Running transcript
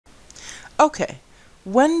Okay,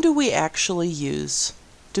 when do we actually use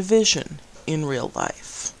division in real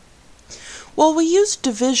life? Well, we use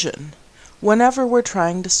division whenever we're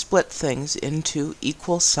trying to split things into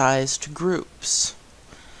equal-sized groups.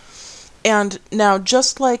 And now,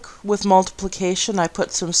 just like with multiplication, I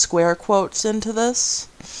put some square quotes into this.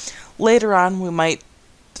 Later on, we might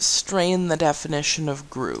strain the definition of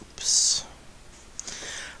groups.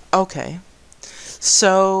 Okay,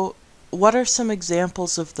 so what are some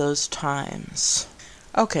examples of those times?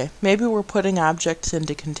 Okay, maybe we're putting objects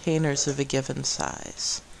into containers of a given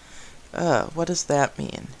size. What does that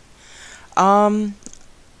mean?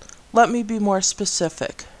 Let me be more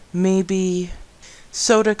specific. Maybe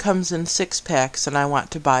soda comes in 6-packs and I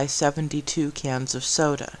want to buy 72 cans of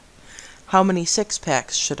soda. How many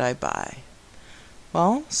 6-packs should I buy?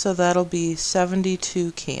 Well, so that'll be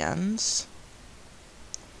 72 cans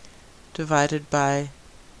divided by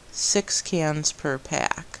 6 cans per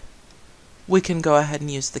pack. We can go ahead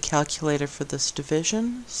and use the calculator for this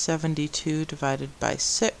division. 72 divided by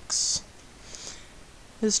 6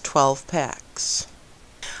 is 12 packs.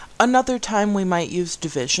 Another time we might use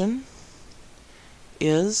division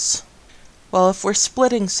is, well, if we're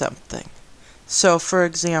splitting something. So, for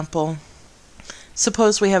example,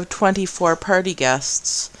 suppose we have 24 party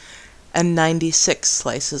guests and 96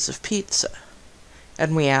 slices of pizza,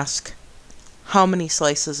 and we ask, how many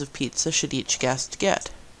slices of pizza should each guest get?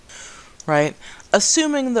 Right?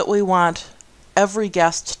 Assuming that we want every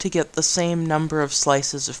guest to get the same number of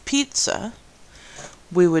slices of pizza,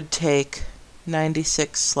 we would take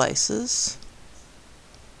 96 slices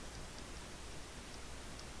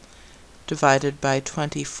divided by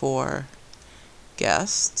 24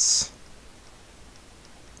 guests,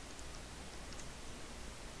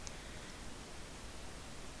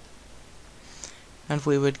 and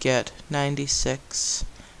we would get 96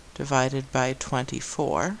 divided by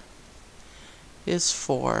 24 is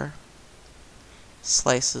 4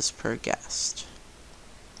 slices per guest.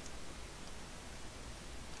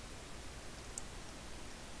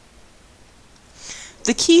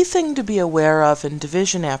 The key thing to be aware of in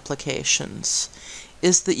division applications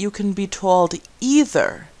is that you can be told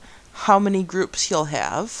either how many groups you'll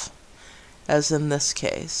have, as in this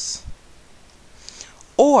case,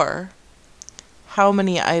 or how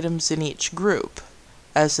many items in each group,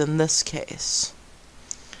 as in this case.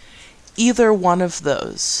 Either one of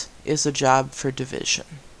those is a job for division.